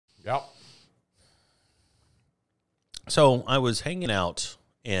Yep. So I was hanging out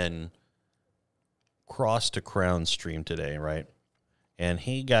in Cross to Crown stream today, right? And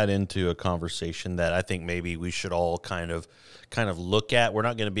he got into a conversation that I think maybe we should all kind of look at. We're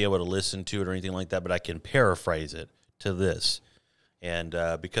not going to be able to listen to it or anything like that, but I can paraphrase it to this. And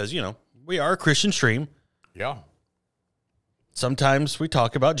because, we are a Christian stream. Yeah. Sometimes we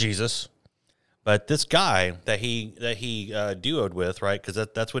talk about Jesus. But this guy that he duoed with, right? Because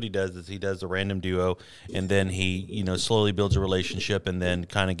that's what he does. Is he does a random duo, and then he slowly builds a relationship, and then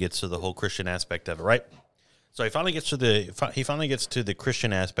kind of gets to the whole Christian aspect of it, right? So he finally gets to the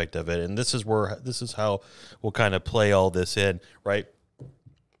Christian aspect of it, and this is how we'll kind of play all this in, right?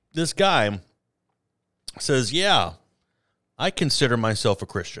 This guy says, "Yeah, I consider myself a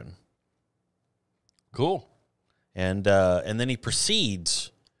Christian." Cool. And then he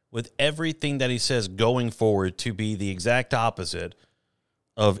proceeds with everything that he says going forward to be the exact opposite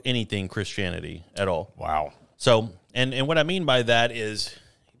of anything Christianity at all. Wow. So, and what I mean by that is,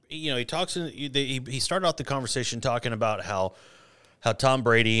 he talks. He started off the conversation talking about how Tom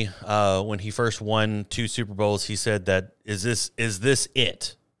Brady, when he first won 2 Super Bowls, he said that is this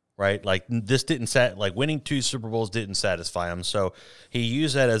it, right? Like this winning 2 Super Bowls didn't satisfy him. So he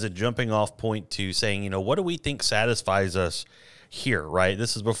used that as a jumping off point to saying, what do we think satisfies us here, right?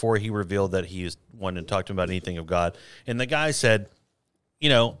 This is before he revealed that he wanted to talk to him about anything of God. And the guy said,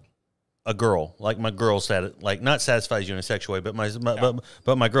 a girl, like my girl not satisfies you in a sexual way, but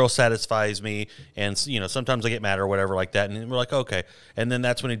my girl satisfies me, and sometimes I get mad or whatever like that. And we're like, okay. And then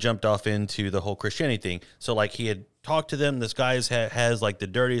that's when he jumped off into the whole Christianity thing. So like he had talked to them. This guy has like the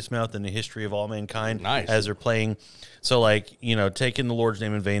dirtiest mouth in the history of all mankind. Nice. As they're playing. So like, taking the Lord's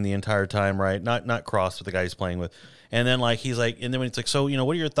name in vain the entire time, right? Not cross with the guy he's playing with. And then he's like, and then when it's like, so,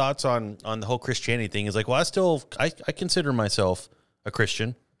 what are your thoughts on the whole Christianity thing? He's like, well, I consider myself a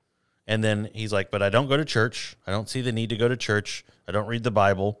Christian. And then he's like, but I don't go to church. I don't see the need to go to church. I don't read the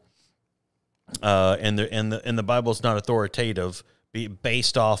Bible. And the Bible's not authoritative,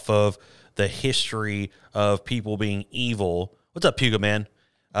 based off of the history of people being evil. What's up, Puga Man?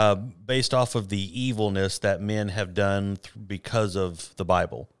 Based off of the evilness that men have done because of the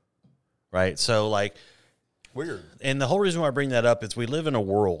Bible. Right? So like, weird. And the whole reason why I bring that up is we live in a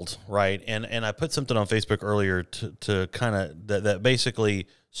world, right? And I put something on Facebook earlier to kind of that basically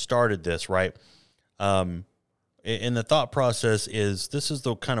started this, right? And the thought process is this is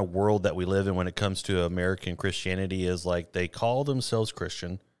the kind of world that we live in when it comes to American Christianity, is like they call themselves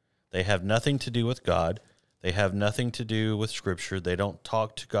Christian. They have nothing to do with God. They have nothing to do with Scripture. They don't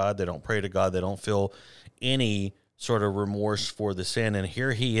talk to God. They don't pray to God. They don't feel any sort of remorse for the sin. And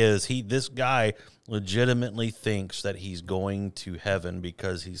here he is. This guy legitimately thinks that he's going to heaven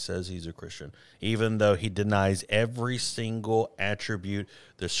because he says he's a Christian, even though he denies every single attribute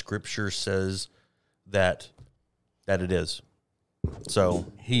the Scripture says that it is.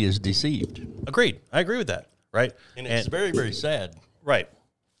 So he is deceived. Agreed. I agree with that. Right. And it's very, very sad. Right.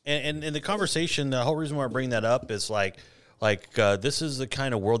 And in the conversation, the whole reason why I bring that up is like this is the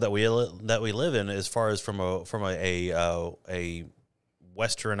kind of world that we live in, as far as from a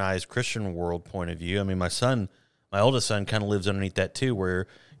westernized Christian world point of view. I mean, my oldest son kind of lives underneath that too, where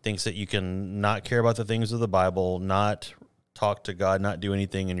he thinks that you can not care about the things of the Bible, not talk to God, not do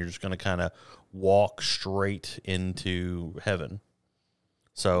anything, and you're just going to kind of walk straight into heaven.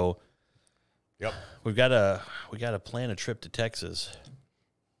 So, yep, we got to plan a trip to Texas.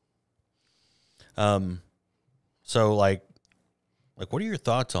 So like what are your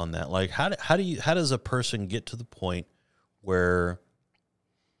thoughts on that? Like, how does a person get to the point where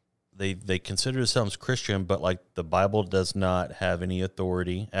they consider themselves Christian, but like the Bible does not have any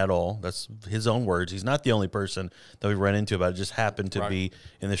authority at all? That's his own words. He's not the only person that we run into about it. Just happened to be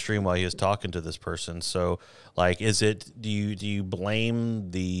in the stream while he was talking to this person. So like, do you blame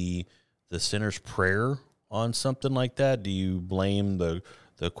the sinner's prayer on something like that? Do you blame the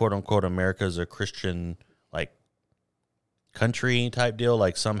quote unquote America as a Christian like country type deal?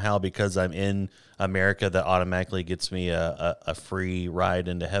 Like somehow because I'm in America that automatically gets me a free ride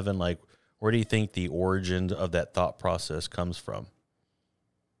into heaven? Like, where do you think the origin of that thought process comes from?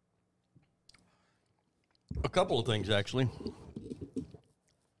 A couple of things, actually.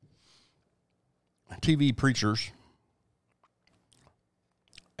 TV preachers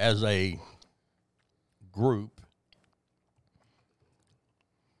as a group,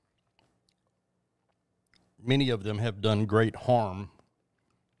 many of them have done great harm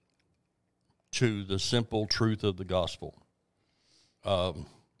to the simple truth of the gospel.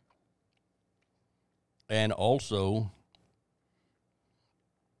 And also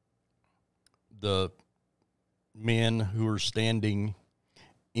the men who are standing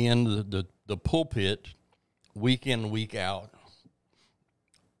in the pulpit week in, week out.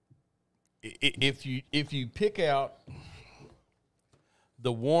 If you pick out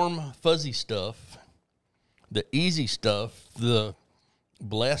the warm, fuzzy stuff, the easy stuff, the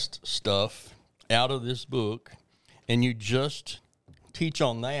blessed stuff out of this book, and you just teach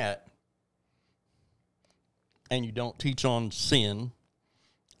on that, and you don't teach on sin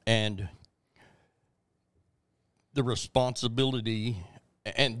and the responsibility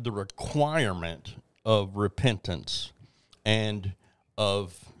and the requirement of repentance and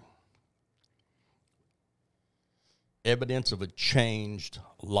of evidence of a changed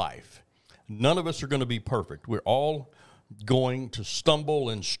life. None of us are going to be perfect. We're all going to stumble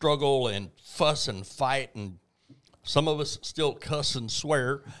and struggle and fuss and fight, and some of us still cuss and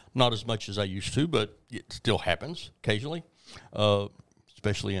swear, not as much as I used to, but it still happens occasionally,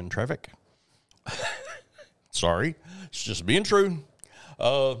 especially in traffic. Sorry, it's just being true.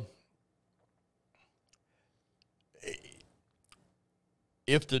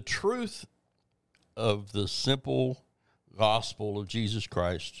 If the truth of the simple gospel of Jesus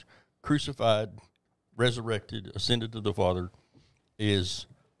Christ, crucified, resurrected, ascended to the Father, is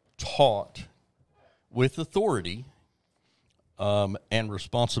taught with authority and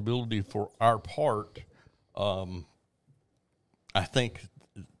responsibility for our part, I think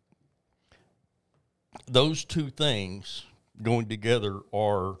those two things going together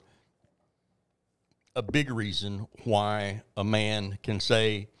are a big reason why a man can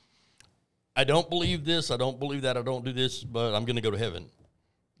say, I don't believe this, I don't believe that, I don't do this, but I'm going to go to heaven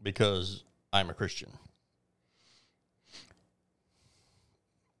because I'm a Christian.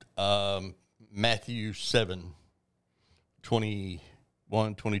 Matthew 7,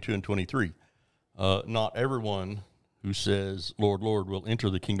 21, 22, and 23. Not everyone who says, Lord, Lord, will enter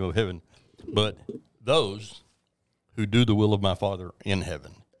the kingdom of heaven, but those who do the will of my Father in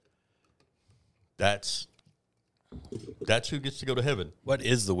heaven. That's who gets to go to heaven. What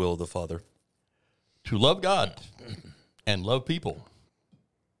is the will of the Father? To love God and love people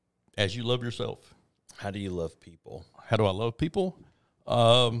as you love yourself. How do you love people? How do I love people?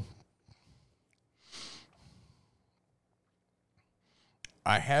 I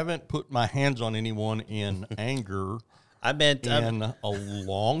haven't put my hands on anyone in anger in a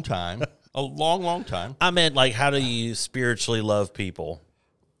long time. A long, long time. I meant, like, how do you spiritually love people?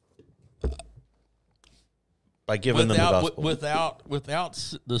 By giving them the gospel.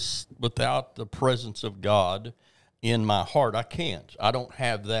 Without the presence of God in my heart, I can't. I don't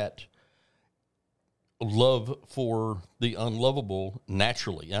have that love for the unlovable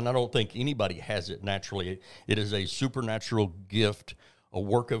naturally, and I don't think anybody has it naturally. It is a supernatural gift, a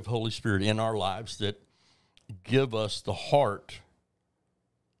work of Holy Spirit in our lives that give us the heart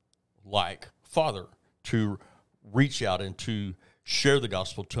like Father to reach out and to share the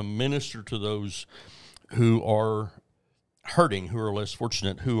gospel, to minister to those who are hurting, who are less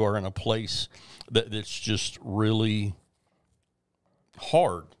fortunate, who are in a place that's just really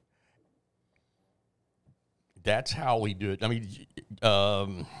hard. That's how we do it. I mean,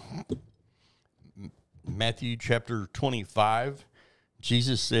 Matthew chapter 25,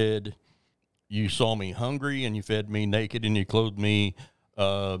 Jesus said, you saw me hungry and you fed me, naked and you clothed me.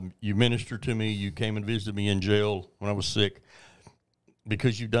 You ministered to me. You came and visited me in jail when I was sick.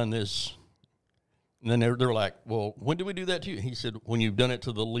 Because you've done this. And then they're like, well, when did we do that to you? He said, when you've done it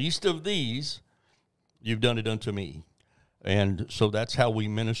to the least of these, you've done it unto me. And so that's how we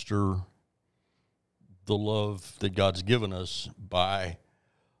minister the love that God's given us, by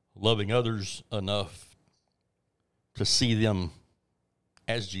loving others enough to see them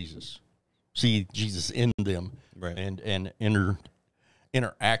as Jesus, see Jesus in them, right, and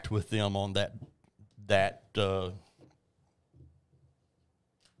interact with them on that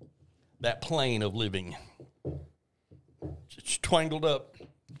plane of living. It's twangled up.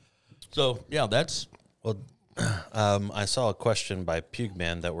 So yeah, that's well. I saw a question by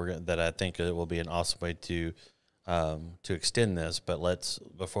Pugman that I think it will be an awesome way to extend this. But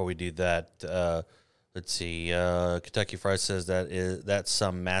before we do that, let's see. Kentucky Fried says that's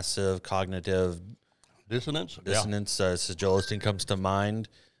some massive cognitive dissonance. Says Joel Osteen comes to mind.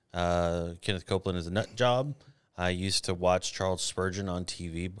 Kenneth Copeland is a nut job. I used to watch Charles Spurgeon on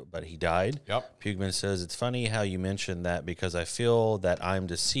TV, but he died. Yep. Pugman says, it's funny how you mentioned that because I feel that I'm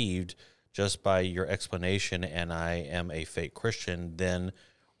deceived just by your explanation and I am a fake Christian then,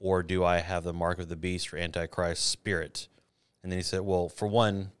 or do I have the mark of the beast or Antichrist spirit? And then he said, well, for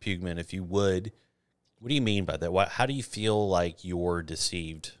one, Pugman, if you would, what do you mean by that? How do you feel like you're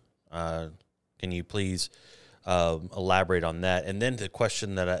deceived? Can you please elaborate on that? And then the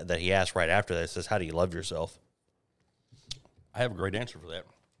question that he asked right after that says, how do you love yourself? I have a great answer for that.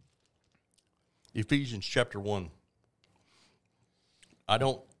 Ephesians chapter 1. I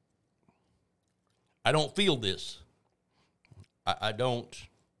don't feel this. I don't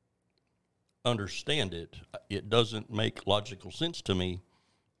understand it. It doesn't make logical sense to me.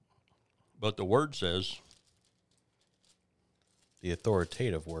 But the word says, The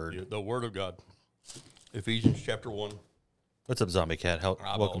authoritative word. the word of God. Ephesians chapter 1. What's up, Zombie Cat?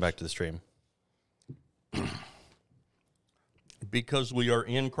 Welcome back to the stream. Because we are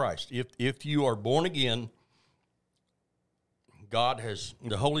in Christ. If you are born again,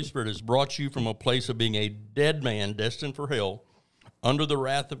 the Holy Spirit has brought you from a place of being a dead man destined for hell, under the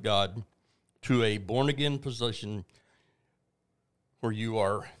wrath of God, to a born again position where you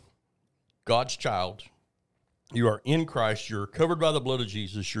are God's child. You are in Christ. You're covered by the blood of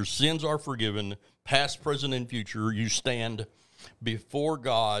Jesus. Your sins are forgiven, past, present, and future. You stand before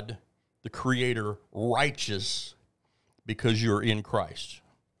God, the Creator, righteous, because you're in Christ.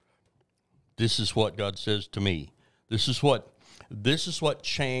 This is what God says to me. This is what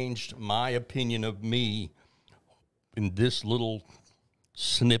changed my opinion of me in this little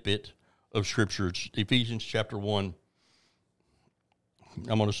snippet of Scripture. It's Ephesians chapter 1.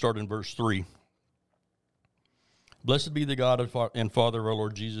 I'm going to start in verse 3. Blessed be the God and Father of our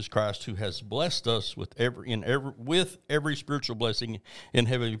Lord Jesus Christ, who has blessed us with every spiritual blessing in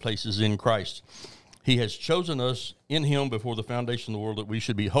heavenly places in Christ. He has chosen us in him before the foundation of the world, that we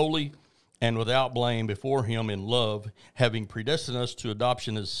should be holy and without blame before him in love, having predestined us to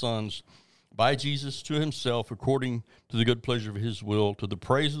adoption as sons by Jesus to himself, according to the good pleasure of his will, to the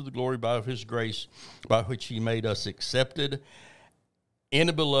praise of the glory of his grace, by which he made us accepted in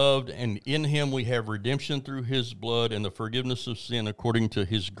the beloved, and in him we have redemption through his blood and the forgiveness of sin, according to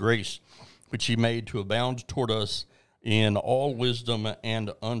his grace, which he made to abound toward us in all wisdom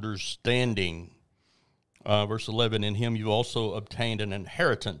and understanding. Verse 11, in him you also obtained an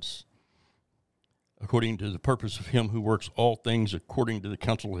inheritance, according to the purpose of him who works all things according to the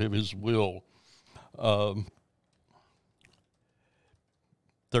counsel of his will.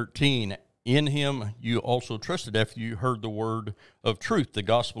 13, in him you also trusted after you heard the word of truth, the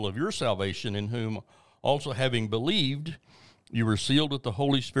gospel of your salvation, in whom also having believed, you were sealed with the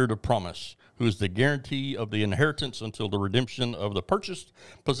Holy Spirit of promise, who is the guarantee of the inheritance until the redemption of the purchased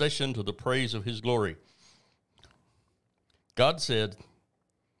possession, to the praise of his glory. God said,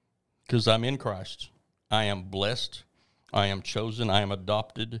 because I'm in Christ, I am blessed, I am chosen, I am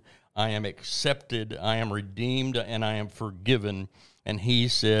adopted, I am accepted, I am redeemed, and I am forgiven. And he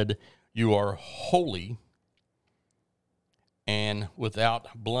said, you are holy and without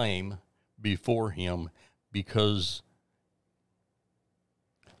blame before him because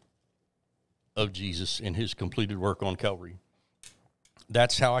of Jesus and his completed work on Calvary.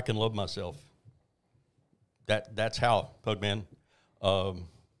 That's how I can love myself. That's how, Pugman.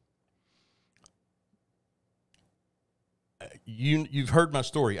 You've heard my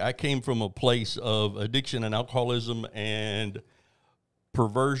story. I came from a place of addiction and alcoholism and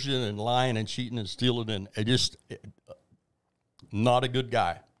perversion and lying and cheating and stealing and just not a good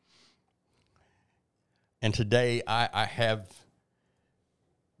guy. And today I have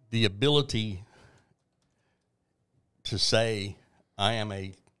the ability to say I am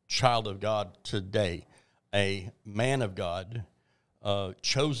a child of God today, a man of God,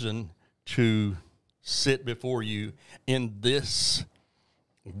 chosen to sit before you in this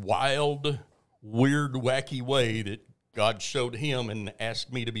wild, weird, wacky way that God showed him and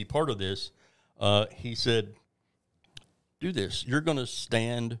asked me to be part of this. He said, do this. You're going to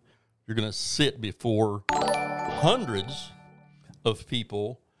stand, you're going to sit before hundreds of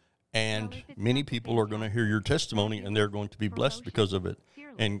people, and many people are going to hear your testimony, and they're going to be blessed because of it.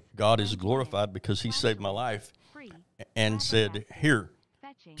 And God is glorified because he saved my life and said, here,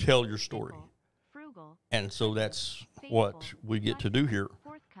 tell your story. And so that's what we get to do here.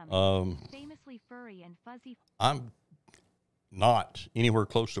 I'm not anywhere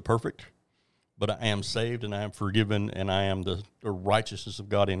close to perfect, but I am saved and I am forgiven and I am the righteousness of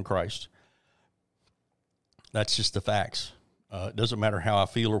God in Christ. That's just the facts. It doesn't matter how I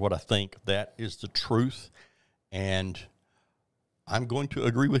feel or what I think. That is the truth, and I'm going to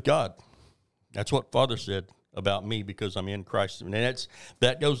agree with God. That's what Father said about me because I'm in Christ. And it's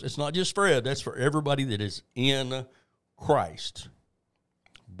not just Fred, that's for everybody that is in Christ.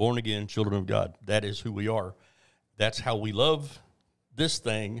 Born again, children of God. That is who we are. That's how we love this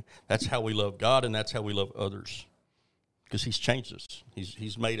thing. That's how we love God, and that's how we love others. Because he's changed us.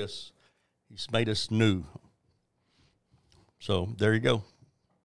 He's made us new. So there you go.